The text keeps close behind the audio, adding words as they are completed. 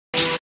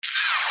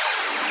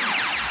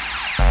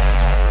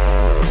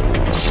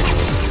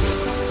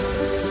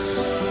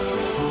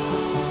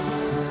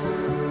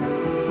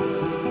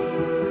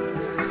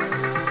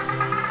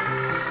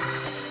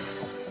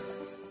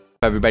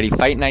everybody,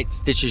 Fight Night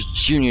Stitches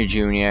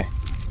Jr.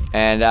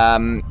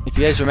 And if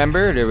you guys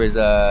remember, there was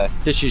a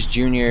Stitches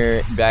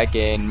Jr. back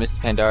in Mr.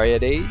 Pandaria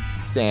days,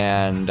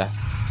 and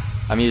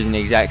I'm using the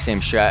exact same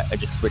strat. I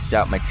just switched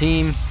out my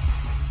team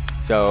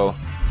so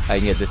I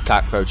can get this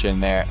cockroach in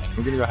there. And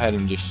we're gonna go ahead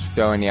and just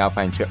throw in the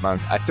Alpine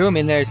Chipmunk. I threw him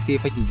in there to see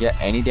if I can get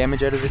any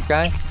damage out of this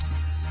guy,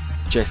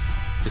 just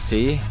to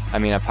see. I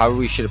mean, I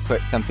probably should have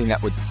put something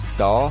that would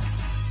stall.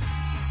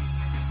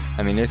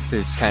 I mean, this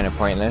is kind of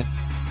pointless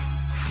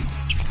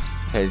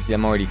because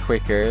I'm already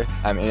quicker.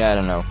 I mean, I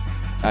don't know.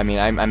 I mean,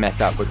 I mess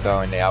up with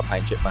throwing the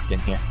Alpine Chipmunk in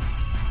here.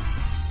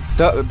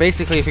 So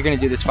basically, if you're gonna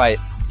do this fight,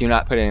 do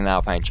not put in an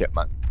Alpine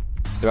Chipmunk.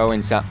 Throw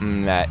in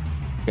something that's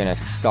gonna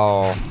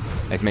stall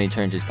as many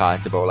turns as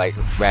possible, like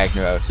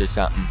Ragnaros or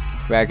something.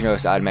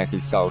 Ragnaros automatically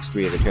stalls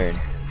 3 of the turns.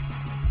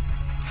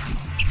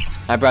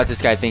 I brought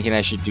this guy thinking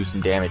I should do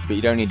some damage, but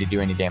you don't need to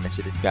do any damage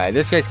to this guy.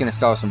 This guy's gonna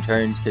stall some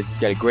turns because he's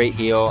got a great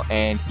heal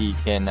and he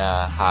can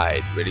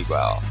hide really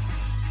well.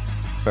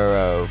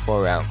 Burrow,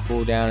 4-round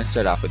cooldown. Let's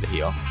start off with the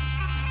heal.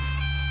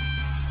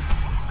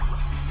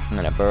 I'm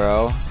gonna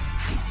burrow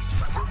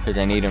because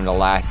I need him to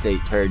last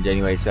 8 turns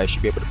anyway, so I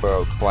should be able to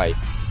burrow twice.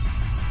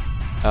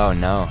 Oh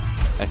no,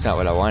 that's not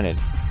what I wanted.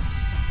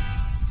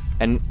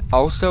 And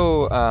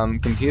also,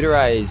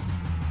 computerized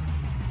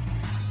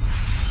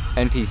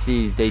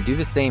NPCs, they do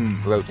the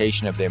same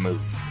rotation of their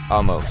moves,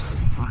 almost.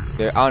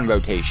 They're on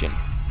rotation.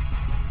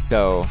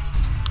 So,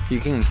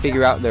 you can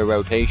figure out their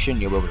rotation,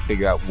 you'll be able to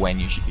figure out when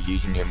you should be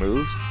using your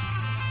moves.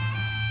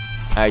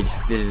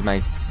 This is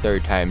my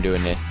 3rd time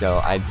doing this, so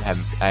I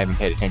haven't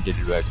paid attention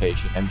to the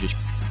rotation. I'm just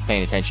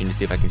paying attention to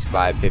see if I can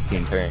survive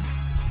 15 turns.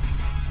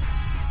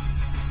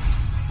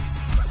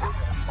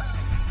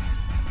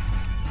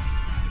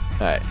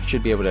 Alright,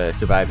 should be able to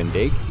survive and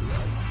dig.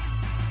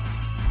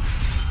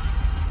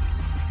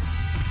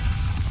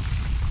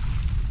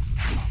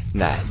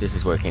 Nah, this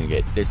is working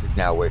good. This is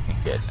now working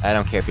good. I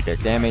don't care if it does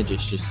damage,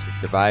 it's just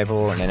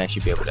survival, and then I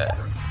should be able to...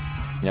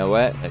 You know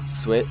what? Let's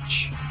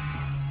switch.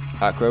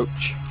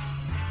 Cockroach.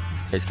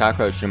 Because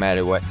Cockroach, no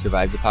matter what,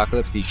 survives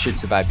Apocalypse. He should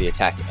survive the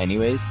attack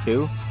anyways,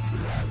 too.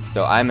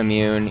 So I'm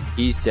immune.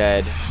 He's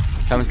dead.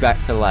 Comes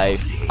back to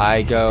life.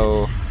 I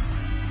go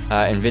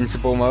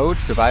invincible mode,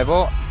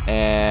 survival,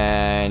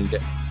 and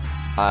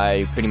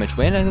I pretty much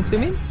win, I'm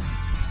assuming?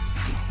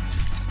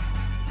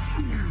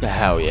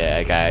 Hell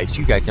yeah, guys.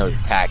 You guys know the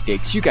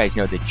tactics. You guys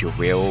know the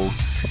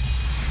drills.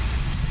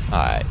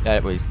 Alright,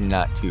 that was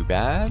not too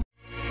bad.